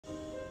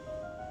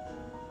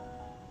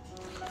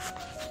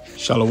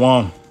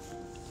Shalom.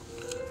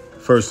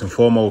 First and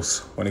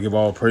foremost, I want to give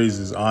all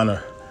praises,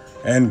 honor,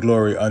 and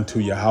glory unto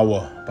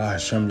Yahweh,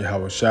 Bahashem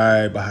Yahweh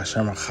Shai,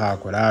 Bahashem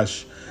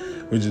HaKodash,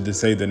 which is to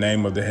say the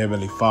name of the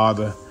Heavenly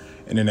Father,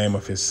 in the name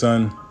of His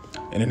Son,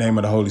 in the name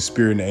of the Holy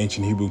Spirit in the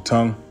ancient Hebrew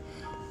tongue.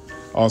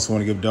 I also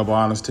want to give double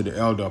honors to the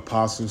elder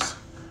apostles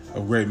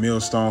of Great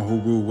Millstone who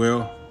grew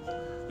well,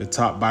 the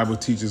top Bible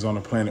teachers on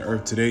the planet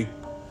Earth today.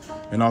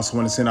 And also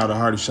want to send out a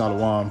hearty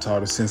shalom to all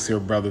the sincere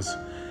brothers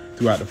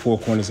throughout the four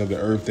corners of the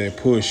earth that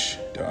push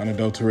the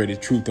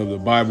unadulterated truth of the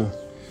Bible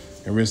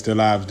and risk their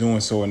lives doing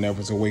so in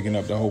efforts of waking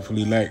up the hopeful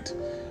elect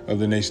of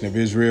the nation of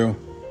Israel.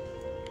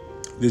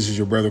 This is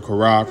your brother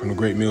Kapar from the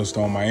Great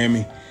Millstone,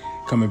 Miami,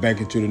 coming back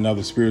at you with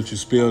another spiritual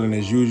spill. And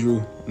as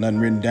usual, nothing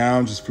written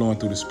down, just flowing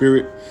through the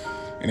spirit.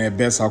 And at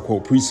best, I'll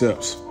quote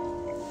precepts.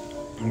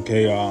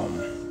 Okay,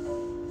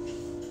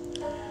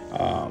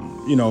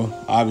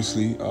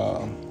 obviously,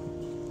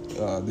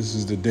 this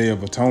is the Day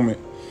of Atonement.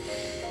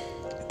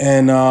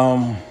 And,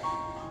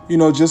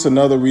 just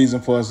another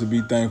reason for us to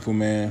be thankful,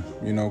 man,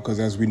 because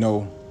as we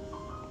know,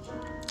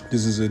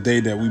 this is a day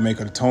that we make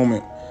an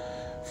atonement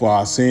for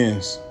our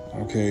sins.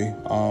 Okay.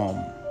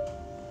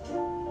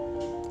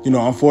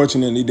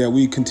 Unfortunately that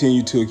we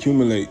continue to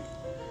accumulate,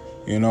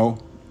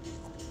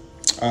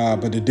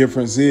 but the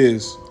difference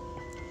is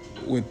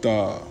with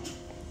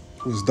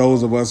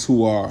those of us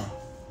who've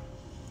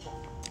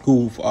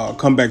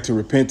come back to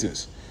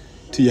repentance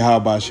to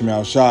Yahweh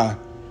Shemel Shai,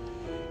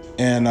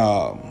 and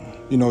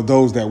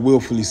those that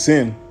willfully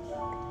sin,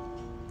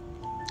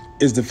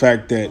 is the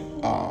fact that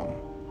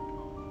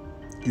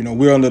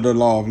we're under the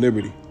law of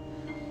liberty,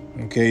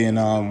 okay, and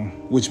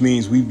which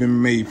means we've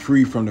been made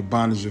free from the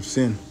bondage of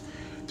sin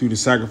through the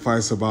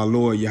sacrifice of our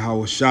Lord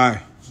Yahweh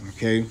Shai,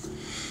 okay,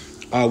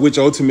 which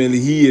ultimately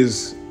He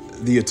is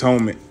the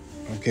atonement,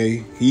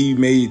 okay. He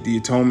made the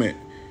atonement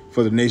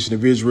for the nation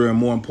of Israel, and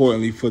more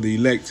importantly for the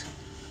elect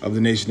of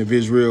the nation of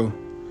Israel.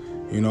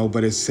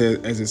 But it says,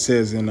 as it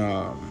says in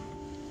the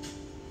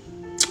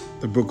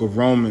book of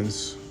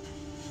Romans,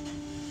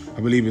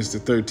 I believe it's the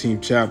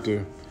 13th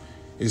chapter,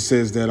 it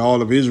says that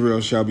all of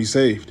Israel shall be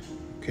saved.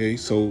 Okay,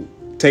 so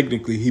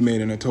technically He made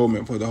an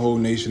atonement for the whole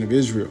nation of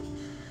Israel.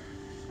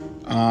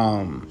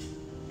 And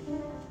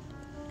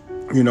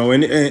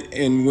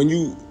when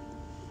you,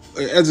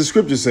 as the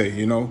scriptures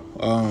say,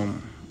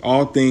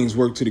 all things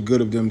work to the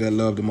good of them that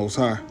love the Most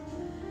High.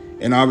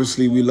 And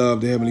obviously we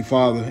love the Heavenly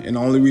Father. And the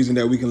only reason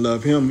that we can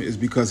love Him is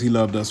because He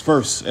loved us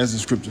first, as the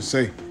scriptures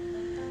say.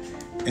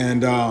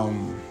 And,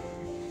 and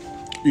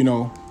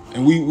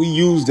we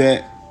use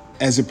that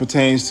as it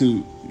pertains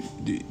to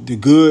the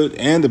good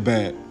and the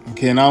bad.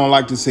 Okay. And I don't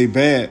like to say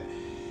bad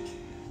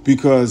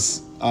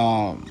because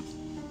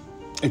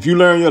if you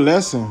learn your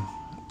lesson,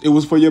 it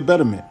was for your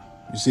betterment.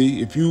 You see,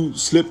 if you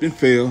slipped and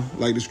fell,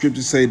 like the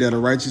scriptures say that a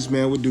righteous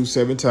man would do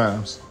 7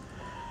 times,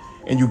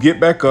 and you get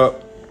back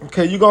up,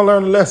 okay, you're going to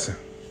learn a lesson.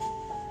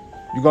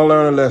 You're going to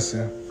learn a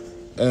lesson.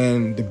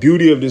 And the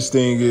beauty of this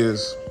thing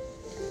is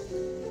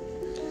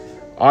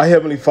our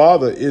Heavenly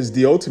Father is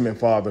the ultimate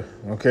Father,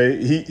 okay?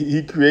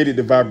 He created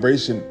the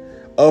vibration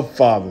of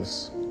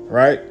fathers,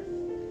 right?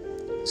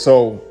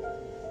 So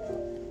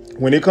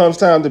when it comes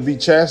time to be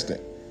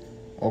chastened,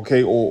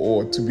 okay,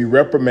 or to be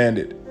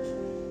reprimanded,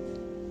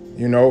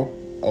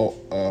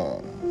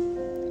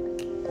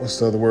 what's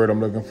the other word I'm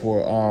looking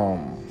for?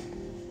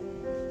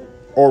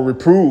 Or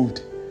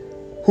reproved,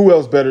 who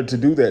else better to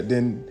do that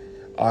than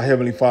our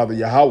Heavenly Father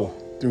Yahweh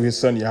through His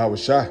Son Yahweh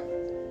Shai,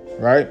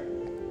 right?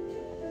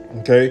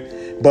 Okay,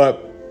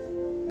 but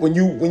when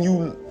you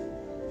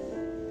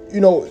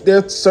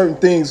there's certain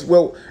things.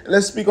 Well,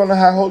 let's speak on the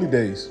High Holy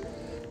Days.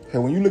 Okay,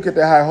 when you look at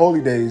the High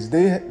Holy Days,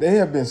 they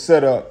have been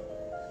set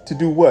up to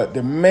do what?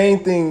 The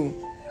main thing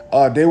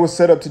they were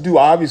set up to do,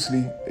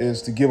 obviously,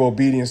 is to give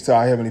obedience to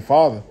our Heavenly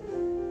Father.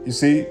 You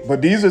see,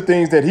 but these are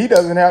things that He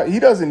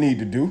doesn't need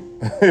to do.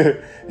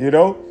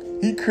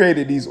 He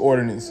created these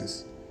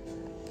ordinances,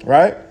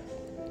 right?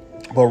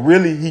 But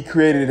really, He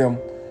created them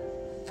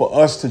for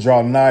us to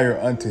draw nigher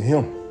unto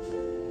Him.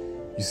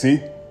 You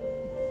see?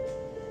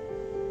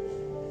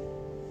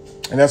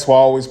 And that's why I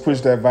always push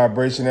that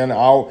vibration. And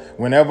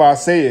whenever I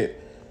say it,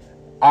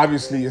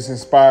 obviously it's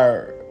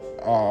inspired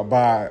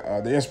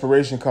by the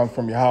inspiration comes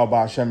from Yahweh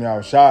Hashem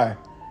Yahweh Shai.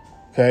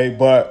 Okay,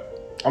 but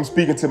I'm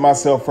speaking to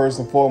myself first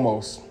and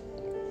foremost.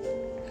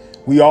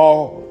 We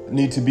all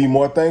need to be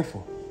more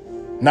thankful.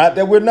 Not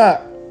that we're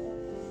not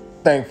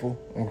thankful,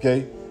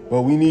 okay,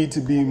 but we need to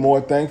be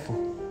more thankful,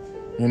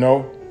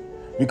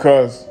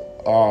 because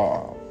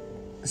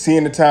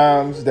seeing the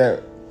times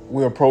that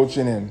we're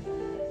approaching and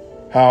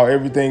how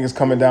everything is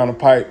coming down the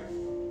pipe,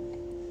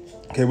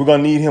 okay, we're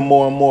going to need Him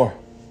more and more,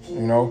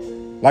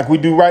 like we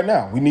do right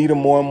now. We need Him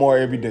more and more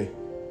every day.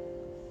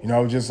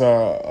 Just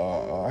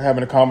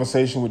having a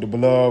conversation with the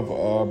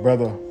beloved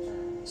brother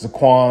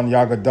Zaquan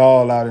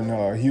Yagadal out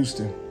in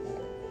Houston.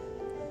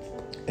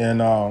 And,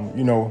 not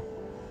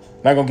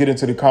going to get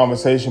into the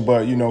conversation,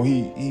 but,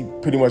 he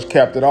pretty much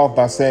capped it off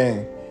by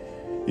saying,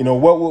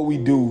 what would we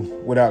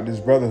do without this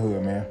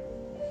brotherhood, man?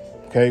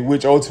 okay,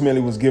 which ultimately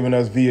was given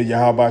us via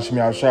Yahweh Shem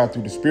Yahushua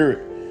through the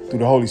Spirit, through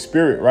the Holy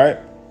Spirit, right?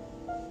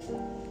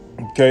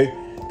 Okay,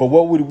 but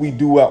what would we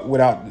do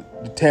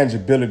without the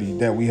tangibility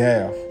that we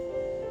have?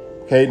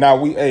 Okay, now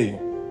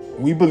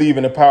we believe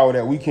in the power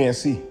that we can't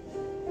see.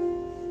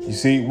 You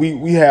see,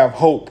 we have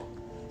hope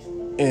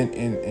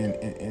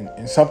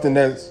in something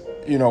that's,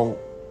 you know,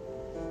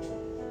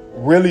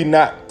 really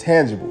not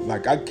tangible.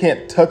 Like, I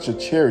can't touch a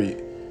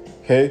chariot.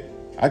 Okay,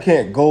 I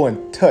can't go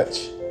and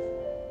touch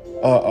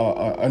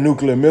a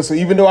nuclear missile,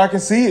 even though I can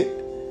see it.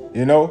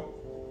 You know,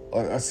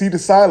 I see the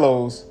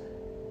silos,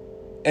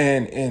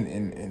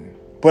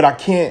 but I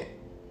can't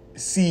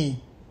see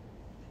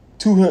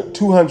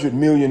 200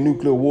 million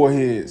nuclear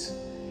warheads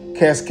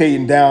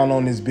cascading down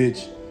on this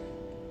bitch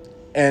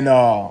and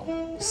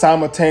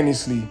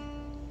simultaneously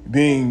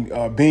being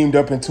beamed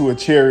up into a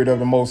chariot of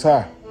the Most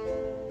High.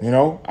 You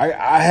know,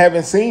 I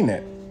haven't seen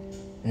that.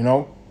 You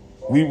know,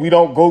 we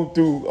don't go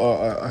through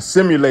a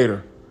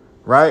simulator,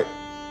 right?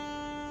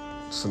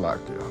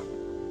 Salakia.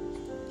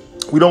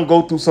 We don't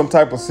go through some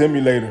type of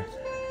simulator,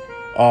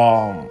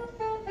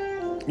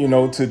 you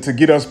know, to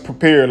get us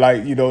prepared,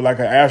 like, you know, like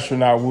an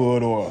astronaut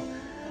would, or,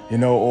 you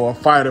know, or a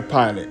fighter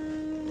pilot.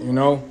 You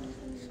know,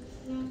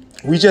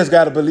 we just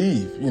got to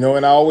believe, you know,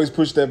 and I always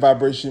push that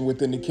vibration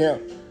within the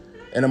camp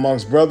and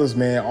amongst brothers,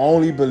 man.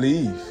 Only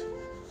believe,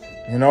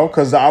 you know,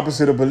 because the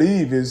opposite of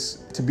believe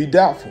is to be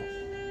doubtful,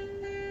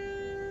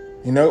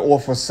 you know,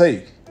 or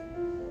forsake,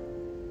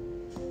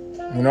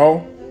 you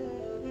know.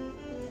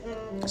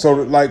 So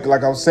like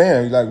I was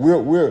saying, like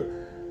we're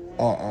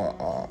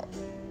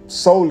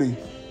solely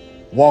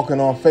walking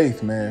on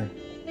faith, man.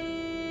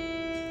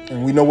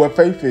 And we know what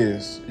faith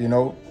is, you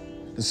know,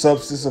 the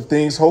substance of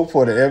things hoped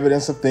for, the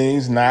evidence of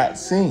things not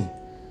seen,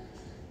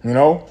 you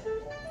know.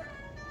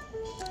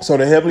 So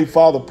the Heavenly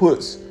Father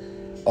puts,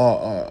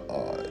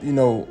 you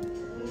know,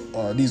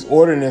 these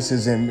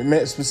ordinances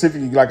and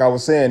specifically, like I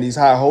was saying, these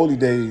high holy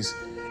days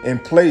in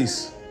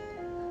place,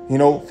 you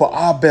know, for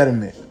our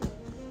betterment,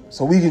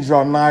 so we can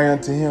draw nigh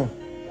unto Him,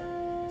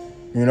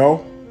 you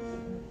know.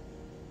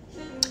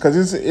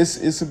 Because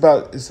it's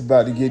about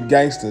to get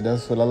gangster.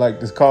 That's what I like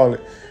to call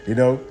it. You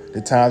know,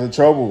 the times of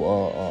trouble,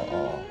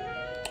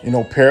 you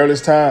know,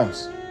 perilous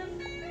times,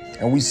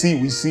 and we see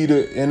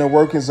the inner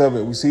workings of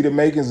it. We see the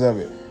makings of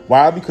it.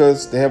 Why?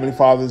 Because the Heavenly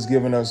Father has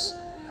given us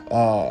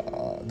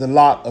the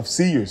lot of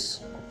seers,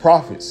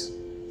 prophets.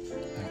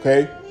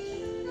 Okay,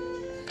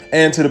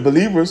 and to the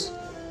believers,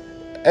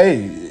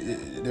 hey,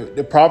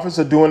 the prophets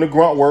are doing the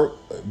grunt work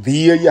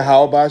via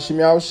Yahweh Shem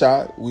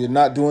Yahushua. We are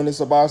not doing this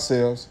of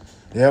ourselves.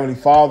 The Heavenly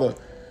Father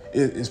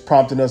is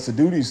prompting us to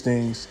do these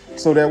things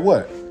so that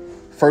what?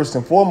 First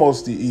and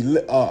foremost, the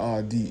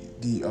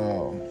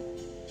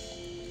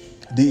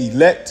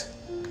elect,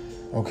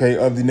 okay,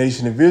 of the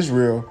nation of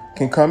Israel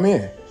can come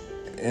in.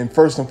 And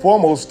first and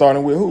foremost,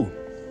 starting with who?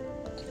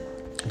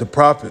 The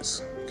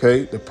prophets,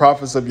 okay? The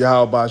prophets of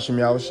Yahweh Shem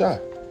Yahushua.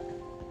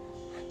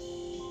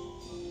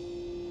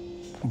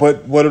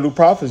 But what do the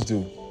prophets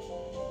do?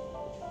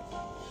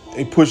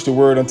 They push the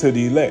word unto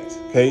the elect,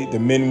 okay? The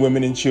men,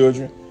 women, and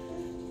children,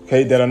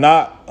 okay, that are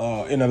not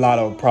in a lot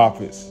of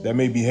prophets, that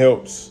may be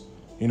helps,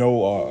 you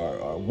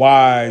know,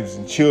 wives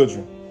and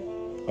children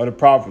of the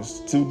prophets,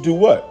 to do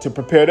what? To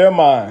prepare their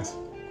minds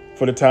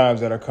for the times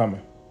that are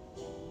coming,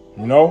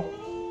 you know?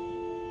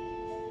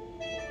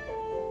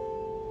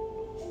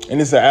 And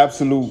it's an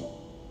absolute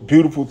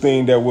beautiful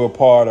thing that we're a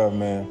part of,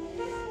 man,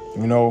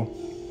 you know?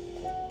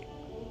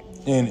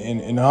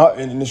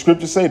 And the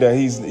scriptures say that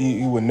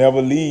he would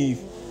never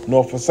leave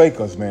nor forsake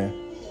us, man.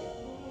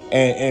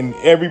 And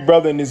every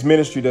brother in this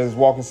ministry that is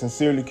walking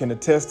sincerely can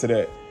attest to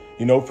that,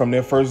 you know, from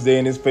their first day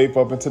in his faith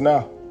up until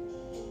now,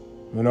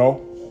 you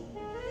know.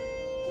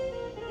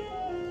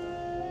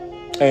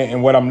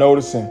 And what I'm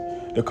noticing,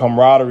 the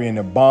camaraderie and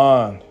the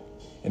bond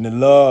and the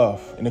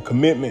love and the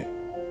commitment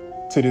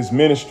to this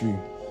ministry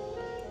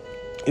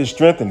is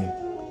strengthening.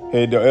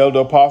 Hey, the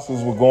elder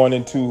apostles were going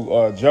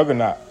into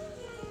Juggernaut,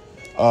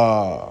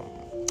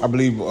 I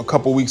believe a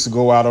couple weeks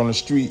ago out on the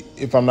street,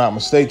 if I'm not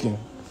mistaken,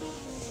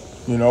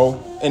 you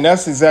know, and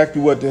that's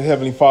exactly what the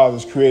Heavenly Father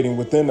is creating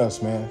within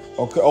us, man,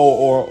 or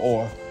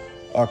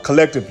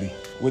collectively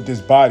with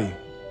this body,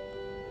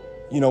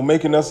 you know,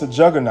 making us a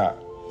juggernaut.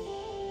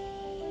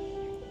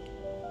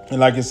 And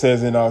like it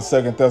says in 2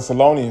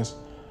 Thessalonians,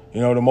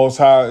 you know, the Most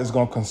High is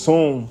going to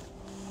consume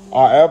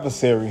our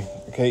adversary,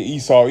 okay,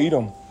 Esau,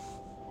 Edom,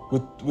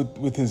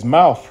 with his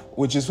mouth,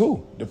 which is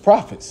who? The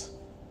prophets.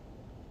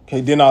 Okay,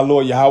 then our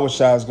Lord Yahweh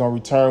Shai is going to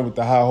return with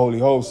the high holy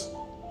host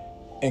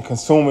and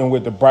consume him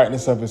with the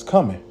brightness of his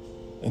coming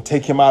and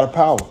take him out of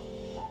power,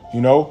 you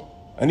know?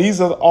 And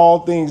these are all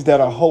things that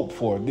are hoped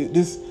for.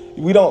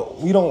 We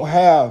don't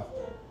have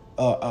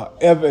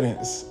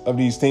evidence of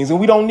these things, and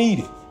we don't need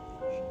it,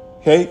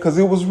 okay? Because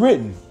it was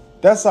written.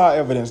 That's our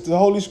evidence, the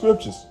Holy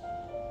Scriptures,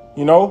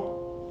 you know?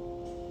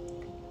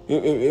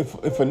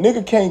 If a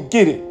nigga can't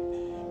get it,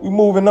 we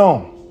moving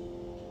on,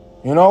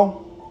 you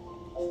know?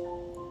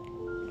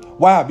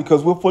 Why?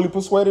 Because we're fully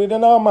persuaded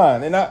in our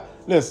mind. And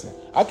listen,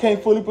 I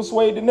can't fully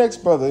persuade the next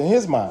brother in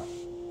his mind.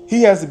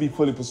 he has to be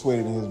fully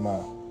persuaded in his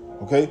mind.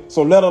 Okay,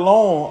 so let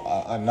alone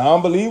a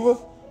non-believer,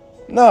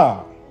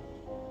 nah.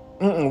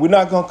 We're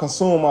not going to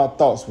consume our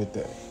thoughts with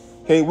that.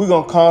 Okay, we're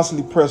going to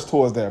constantly press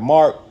towards that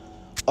mark,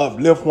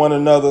 uplift one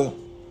another,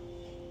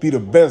 be the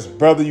best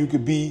brother you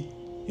could be,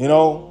 you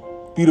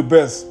know, be the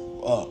best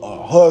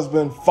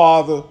husband,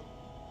 father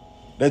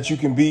that you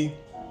can be.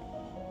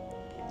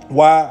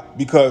 Why?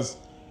 Because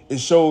it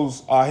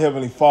shows our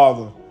Heavenly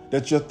Father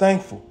that you're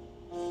thankful.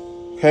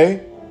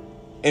 Okay?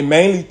 And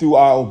mainly through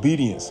our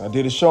obedience. I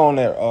did a show on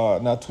that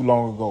not too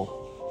long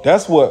ago.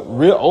 That's what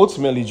real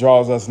ultimately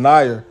draws us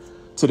nigher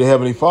to the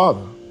Heavenly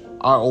Father,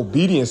 our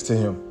obedience to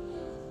him,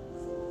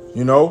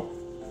 you know,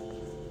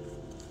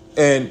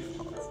 and,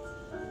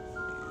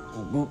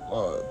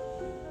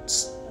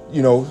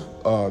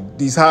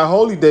 these high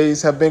holy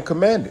days have been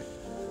commanded.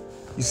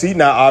 You see,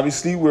 now,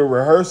 obviously, we're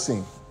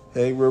rehearsing.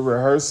 Okay, we're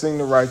rehearsing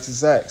the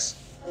righteous acts,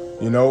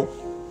 you know,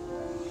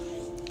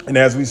 and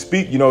as we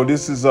speak, you know,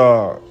 this is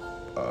my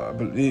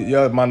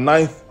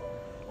ninth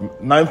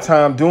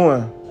time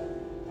doing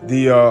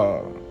the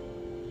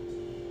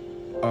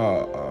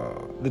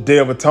Day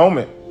of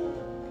Atonement.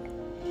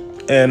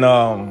 And,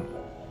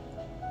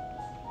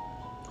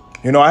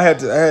 I had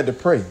to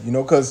pray,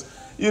 because,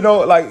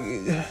 like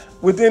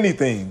with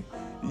anything,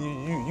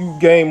 you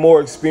gain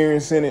more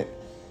experience in it.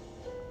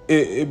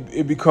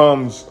 It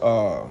becomes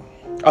a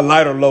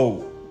lighter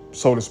load,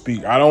 so to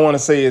speak. I don't want to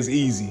say it's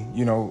easy,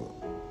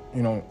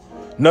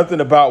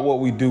 nothing about what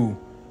we do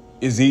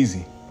is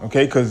easy.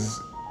 Okay. Because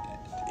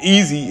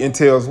easy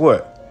entails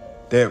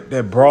what?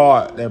 That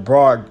broad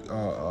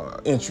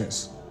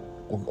entrance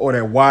or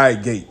that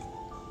wide gate,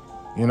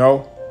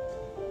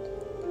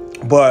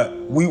 but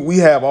we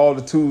have all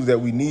the tools that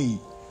we need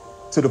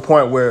to the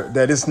point where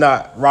that it's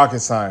not rocket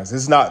science.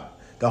 It's not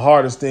the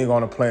hardest thing on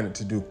the planet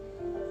to do.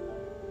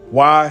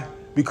 Why?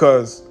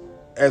 Because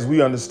as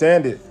we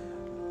understand it,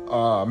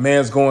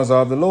 man's goings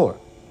are of the Lord.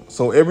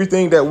 So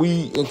everything that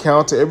we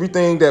encounter,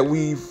 everything that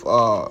we've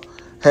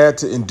had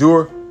to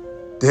endure,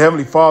 the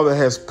Heavenly Father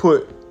has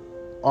put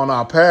on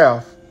our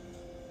path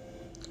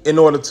in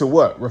order to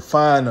what?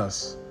 Refine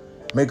us,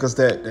 make us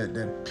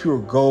that pure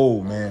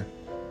gold, man.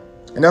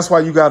 And that's why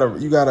you gotta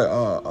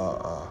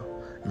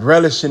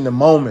relish in the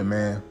moment,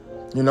 man.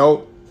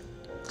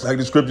 Like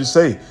the scriptures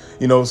say,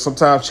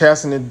 sometimes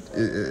chastening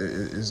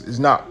is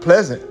not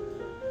pleasant,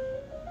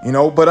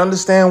 but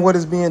understand what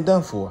is being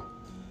done for.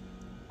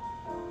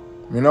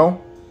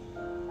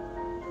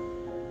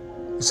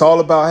 It's all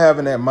about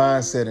having that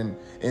mindset and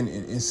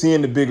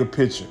seeing the bigger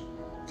picture.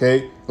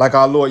 Okay, like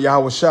our Lord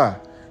Yahweh,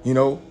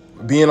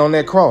 being on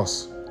that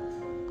cross,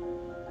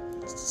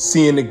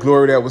 seeing the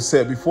glory that was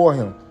set before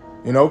him.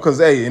 Because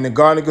in the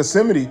Garden of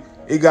Gethsemane,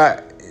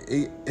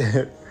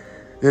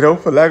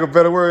 for lack of a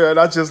better word, and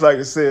I just like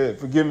to say it,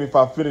 forgive me if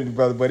I offended you,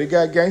 brother, but it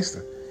got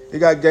gangster. It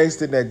got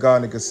gangster in that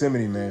Garden of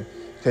Gethsemane, man.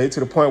 Okay, to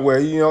the point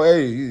where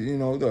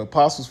the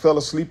apostles fell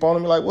asleep on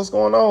him. Like, what's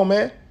going on,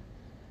 man?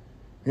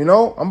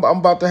 I'm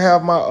about to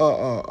have my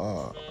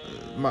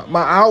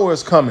hour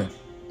is coming.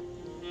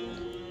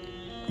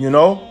 And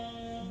y'all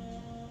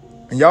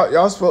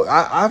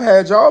I've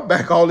had y'all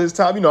back all this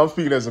time. I'm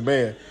speaking as a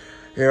man.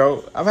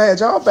 I've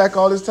had y'all back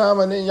all this time,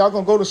 and then y'all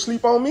gonna go to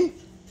sleep on me.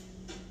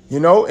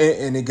 And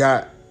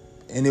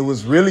it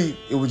was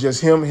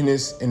just him and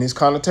his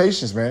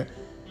connotations, man.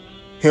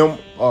 Him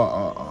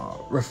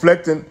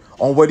reflecting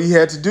on what he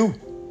had to do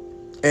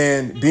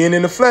and being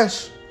in the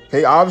flesh.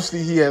 Okay,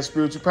 obviously he has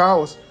spiritual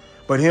powers,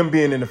 but him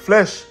being in the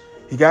flesh,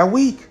 he got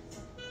weak.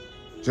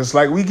 Just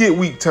like we get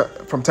weak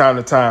from time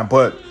to time,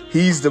 but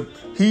he is the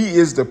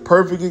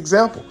perfect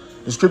example.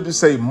 The scriptures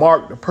say,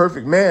 "Mark the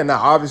perfect man."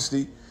 Now,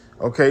 obviously,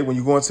 okay, when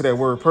you go into that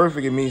word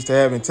 "perfect," it means to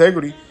have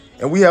integrity,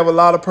 and we have a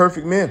lot of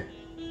perfect men.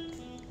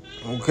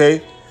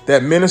 Okay,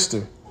 that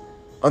minister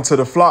unto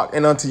the flock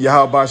and unto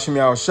Yahweh Ba'ashem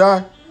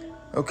Yahushai,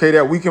 okay,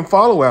 that we can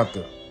follow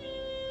after,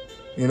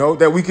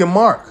 that we can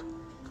mark.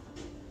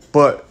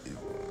 But,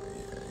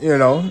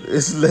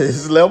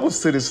 it's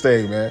levels to this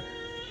thing, man.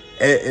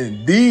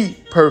 And the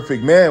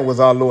perfect man was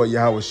our Lord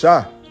Yahweh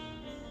Shai.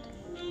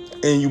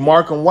 And you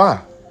mark him,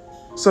 why?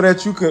 So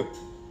that you could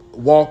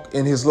walk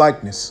in his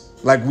likeness,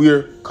 like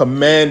we're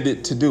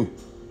commanded to do.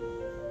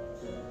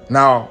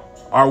 Now,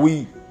 are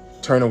we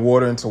turning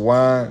water into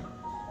wine?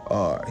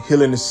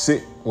 Healing the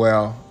sick?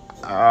 Well,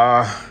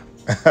 I'll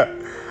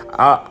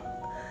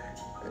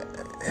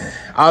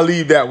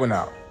leave that one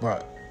out.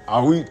 But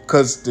are we?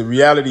 Because the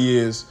reality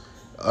is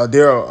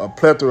there are a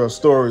plethora of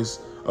stories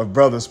of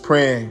brothers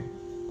praying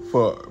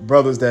for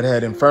brothers that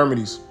had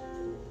infirmities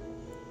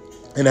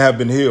and have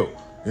been healed.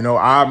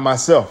 I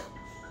myself,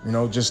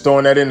 just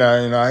throwing that in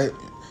there.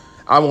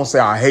 I won't say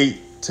I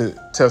hate to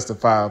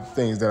testify of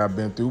things that I've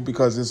been through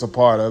because it's a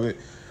part of it.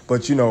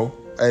 But,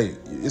 hey,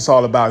 it's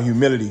all about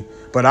humility.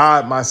 But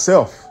I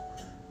myself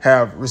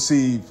have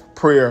received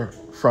prayer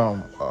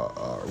from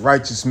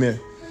righteous men,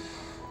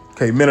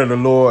 okay, men of the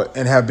Lord,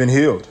 and have been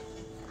healed.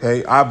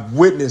 Okay, I've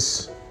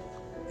witnessed,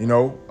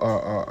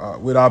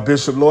 with our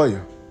bishop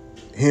lawyer,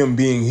 him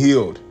being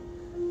healed,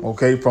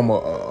 okay, from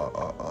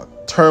a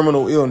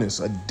terminal illness,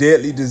 a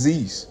deadly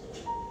disease.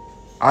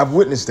 I've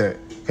witnessed that.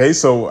 Okay,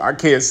 so I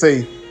can't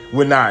say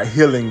we're not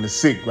healing the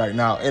sick right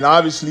now. And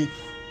obviously,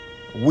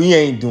 we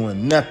ain't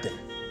doing nothing.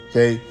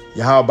 Okay,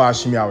 Yahweh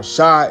Shem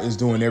Shai is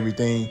doing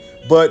everything,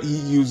 but he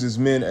uses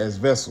men as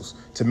vessels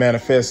to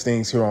manifest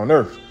things here on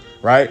earth,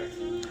 right?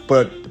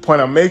 But the point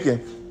I'm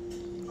making,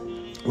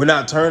 we're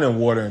not turning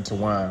water into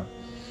wine.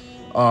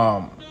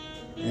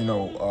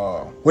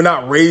 We're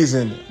not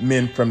raising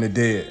men from the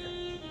dead.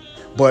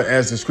 But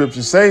as the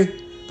scriptures say,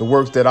 the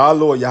works that our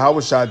Lord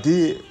Yahweh Shai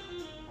did,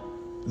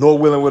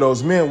 Lord willing, with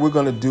those men, we're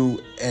going to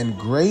do and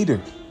greater.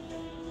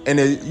 And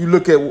you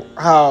look at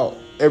how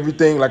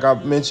everything, like I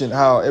mentioned,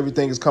 how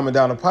everything is coming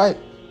down the pipe.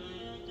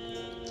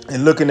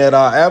 And looking at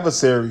our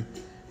adversary,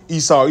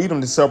 Esau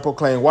Edom, the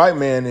self-proclaimed white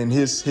man, and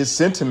his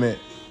sentiment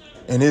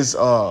and his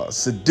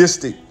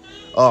sadistic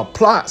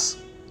plots,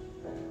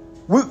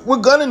 we're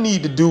going to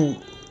need to do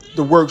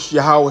the works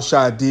Yahweh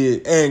Shai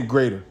did and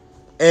greater,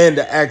 and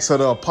the acts of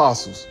the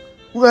apostles.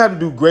 We're going to have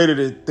to do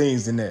greater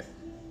things than that.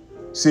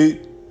 See,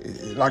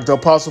 like the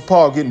Apostle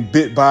Paul getting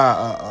bit by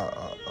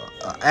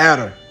a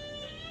adder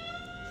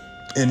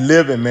and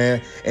living,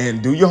 man.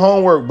 And do your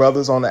homework,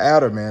 brothers, on the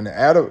adder, man. The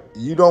adder,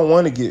 you don't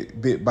want to get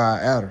bit by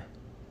an adder.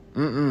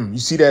 You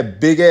see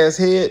that big ass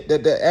head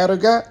that the adder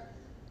got?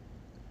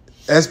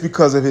 That's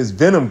because of his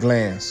venom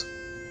glands.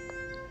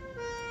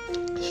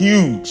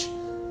 Huge.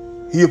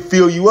 He'll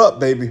fill you up,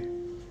 baby.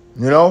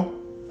 You know?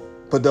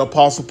 But the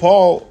Apostle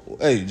Paul,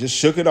 hey, just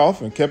shook it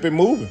off and kept it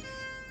moving.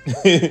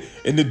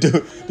 And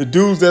the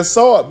dudes that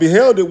saw it,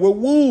 beheld it, were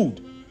wooed.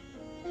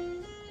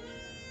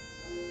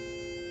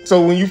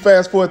 So when you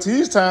fast forward to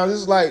these times,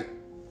 it's like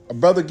a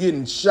brother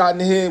getting shot in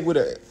the head with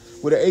an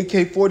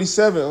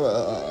AK-47,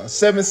 a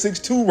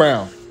 7.62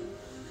 round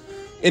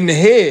in the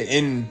head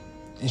and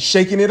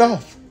shaking it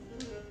off.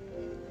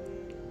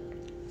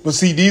 But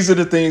see, these are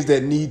the things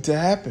that need to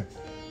happen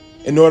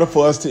in order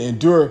for us to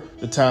endure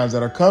the times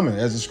that are coming.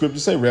 As the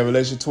scriptures say,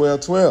 Revelation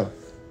 12:12.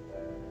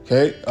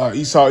 Okay,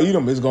 Esau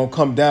Edom is going to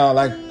come down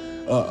like,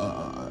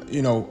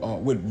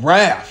 with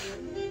wrath,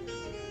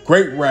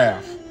 great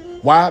wrath.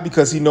 Why?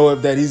 Because he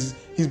knows that he's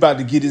about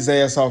to get his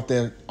ass off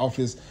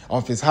his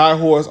high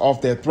horse, off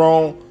that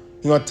throne.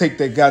 He's going to take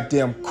that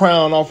goddamn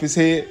crown off his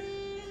head.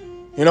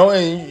 You know,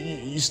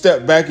 and you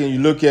step back and you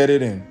look at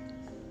it, and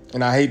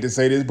I hate to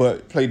say this,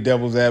 but play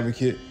devil's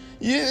advocate.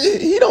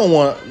 He don't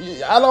want.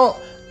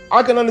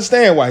 I can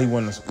understand why he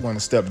want to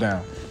step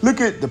down.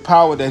 Look at the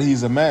power that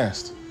he's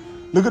amassed.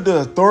 Look at the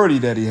authority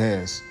that he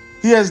has.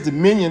 He has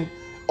dominion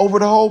over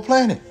the whole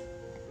planet,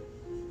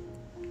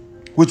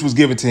 which was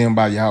given to him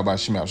by Yahweh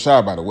Shem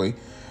Shai, by the way.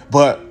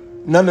 But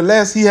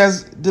nonetheless, he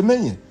has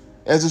dominion,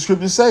 as the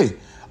scriptures say.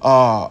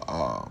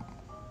 The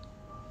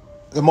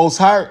Most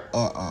High,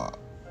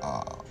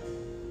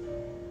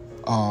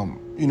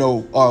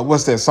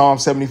 what's that? Psalm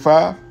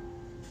 75.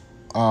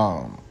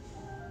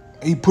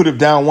 He put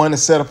down one and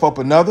set up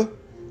another.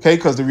 Okay,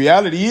 because the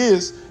reality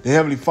is the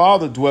Heavenly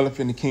Father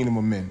dwelleth in the kingdom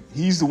of men.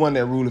 He's the one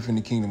that ruleth in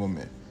the kingdom of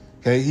men.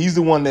 Okay, he's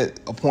the one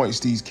that appoints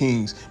these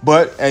kings.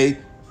 But,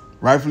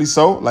 rightfully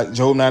so, like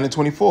Job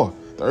 9:24,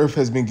 the earth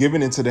has been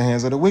given into the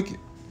hands of the wicked.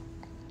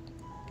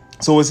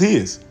 So it's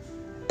his.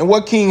 And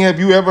what king have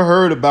you ever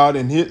heard about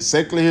in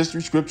secular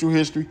history, scriptural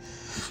history,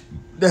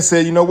 that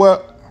said, you know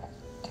what?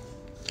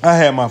 I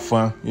had my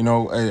fun. You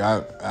know, hey,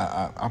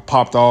 I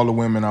popped all the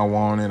women I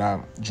wanted.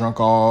 I drank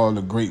all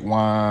the great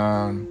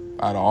wine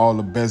out of all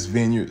the best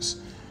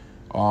vineyards.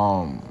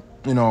 I've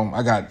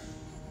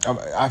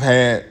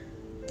had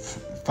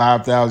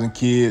 5,000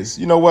 kids.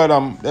 You know what?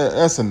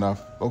 That's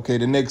enough. Okay,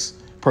 the next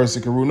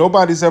person can rule.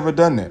 Nobody's ever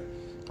done that.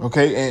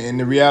 Okay, and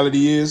the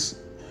reality is,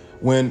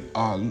 when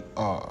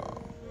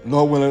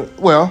Lord willing,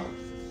 well,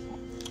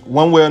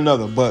 one way or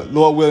another, but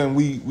Lord willing,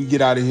 we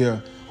get out of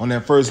here on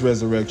that first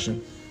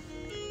resurrection.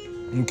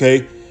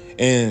 Okay,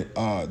 and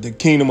the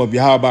kingdom of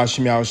Yahweh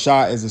Shem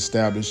Shai is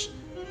established.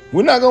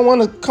 We're not gonna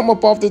want to come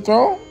up off the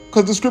throne,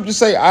 because the scriptures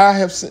say, "I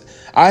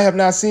have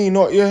not seen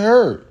nor ear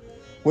heard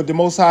what the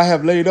Most High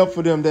have laid up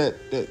for them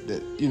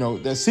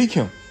that seek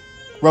Him."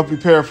 Roughly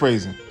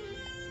paraphrasing.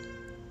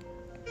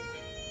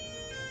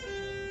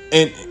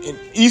 And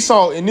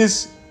Esau, in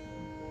this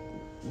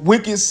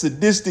wicked,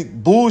 sadistic,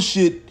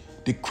 bullshit,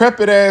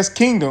 decrepit ass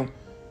kingdom,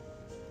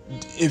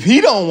 if he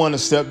don't want to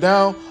step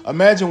down,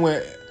 imagine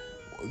when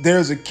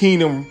there's a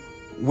kingdom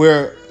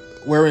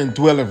wherein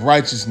dwelleth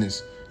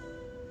righteousness.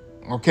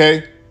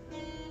 Okay?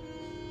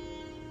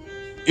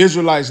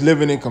 Israelites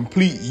living in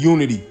complete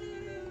unity.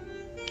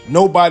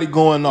 Nobody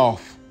going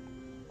off.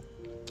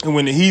 And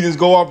when the heathens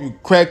go off, you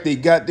crack their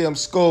goddamn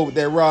skull with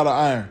that rod of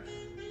iron.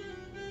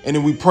 And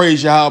then we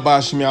praise Yahweh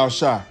Shem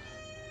Shai.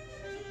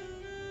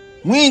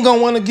 We ain't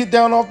gonna want to get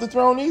down off the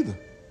throne either.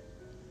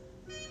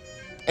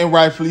 And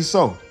rightfully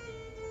so.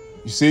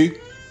 You see?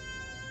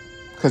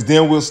 Because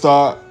then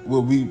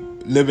we'll be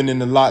living in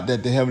the lot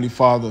that the Heavenly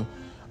Father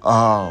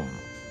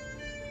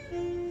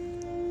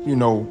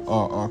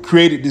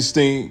created this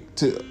thing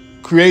to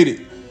create it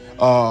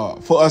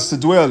for us to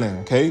dwell in.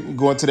 Okay, we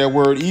go into that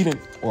word Eden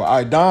or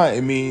Idan.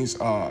 It means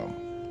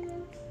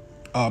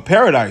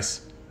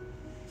paradise.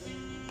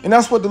 And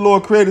that's what the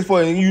Lord created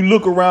for. And you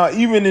look around,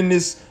 even in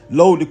this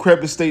low,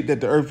 decrepit state that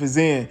the earth is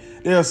in,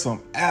 there are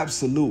some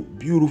absolute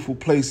beautiful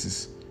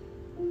places.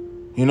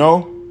 You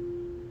know,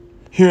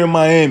 here in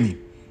Miami.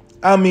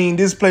 I mean,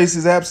 this place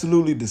is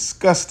absolutely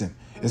disgusting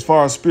as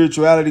far as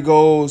spirituality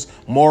goes,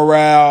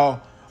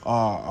 morale,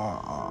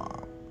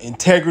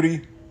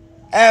 integrity.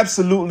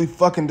 Absolutely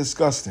fucking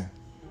disgusting.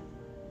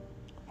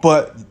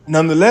 But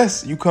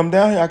nonetheless, you come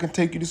down here, I can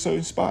take you to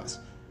certain spots.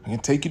 I can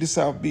take you to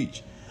South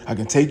Beach. I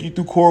can take you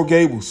through Coral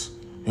Gables.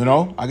 You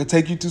know, I can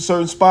take you to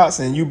certain spots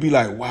and you'll be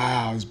like,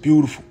 wow, it's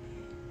beautiful.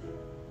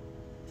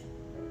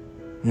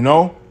 You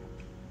know?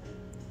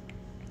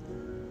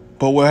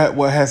 But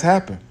what has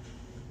happened?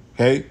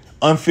 Okay?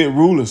 Unfit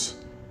rulers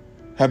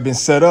have been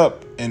set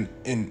up and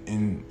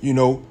you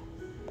know,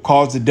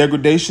 caused the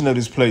degradation of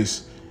this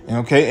place. And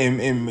okay,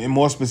 and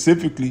more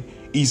specifically,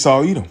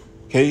 Esau Edom,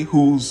 okay,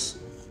 who's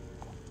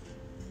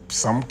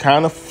some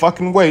kind of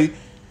fucking way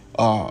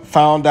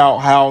found out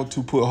how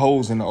to put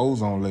holes in the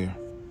ozone layer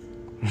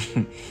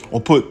or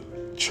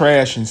put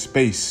trash in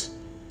space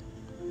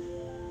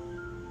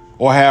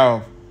or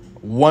have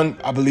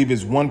I believe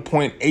it's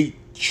 1.8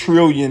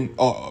 trillion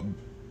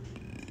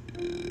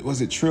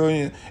was it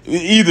trillion?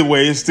 Either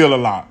way, it's still a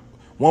lot.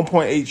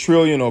 1.8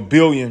 trillion or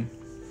billion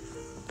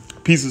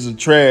pieces of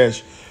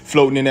trash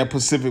floating in that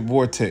Pacific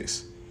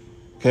vortex.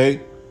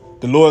 Okay?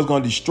 The Lord is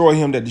going to destroy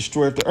him that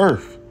destroyeth the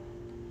earth.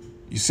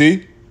 You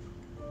see?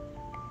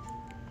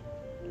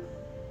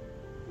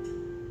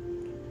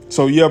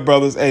 So yeah,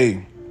 brothers,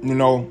 hey, you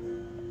know,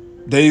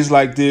 days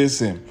like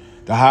this and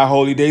the high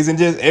holy days and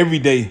just every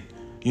day,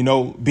 you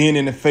know, being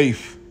in the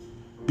faith,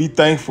 be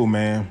thankful,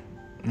 man.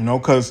 You know,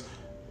 because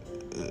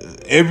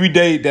every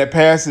day that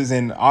passes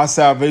and our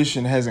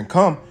salvation hasn't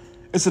come,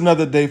 it's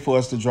another day for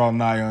us to draw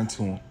nigh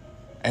unto him.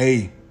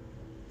 Hey,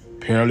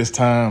 perilous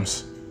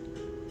times,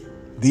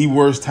 the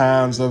worst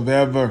times of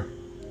ever.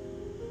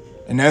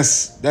 And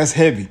that's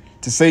heavy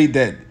to say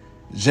that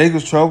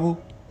Jacob's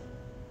trouble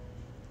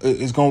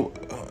is going to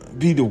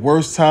be the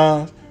worst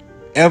time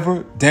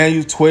ever.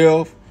 Daniel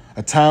 12,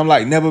 a time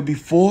like never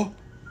before.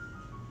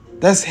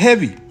 That's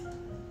heavy,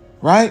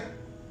 right?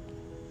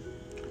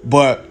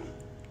 But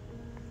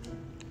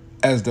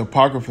as the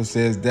Apocrypha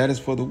says, that is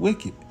for the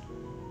wicked.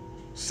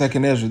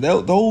 Second Ezra,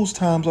 those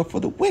times are for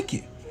the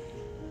wicked.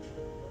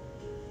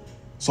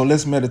 So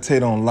let's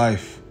meditate on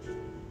life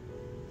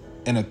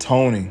and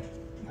atoning,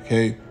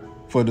 okay,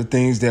 for the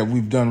things that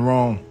we've done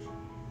wrong.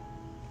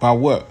 By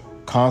what?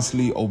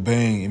 Constantly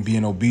obeying and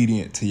being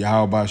obedient to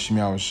Yahweh Shem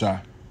Yahweh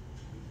Shai.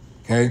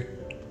 Okay?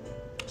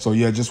 So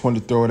yeah, just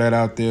wanted to throw that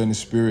out there in the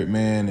spirit,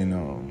 man,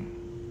 and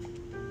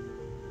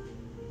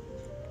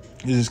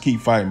you just keep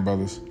fighting,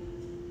 brothers.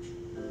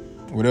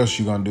 What else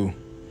you gonna do?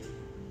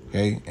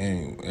 Okay,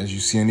 and as you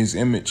see in this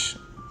image,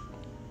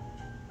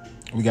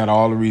 we got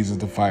all the reasons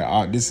to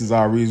fight. This is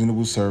our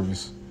reasonable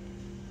service.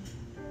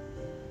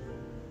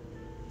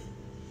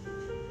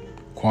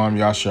 Kwam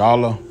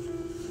Yashala,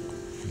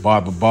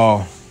 Baba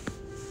Ball,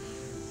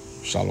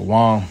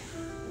 Shalom,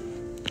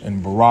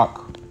 and Barak,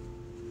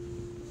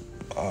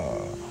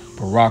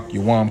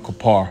 Yawam,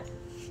 Kapar.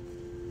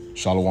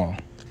 Shalom.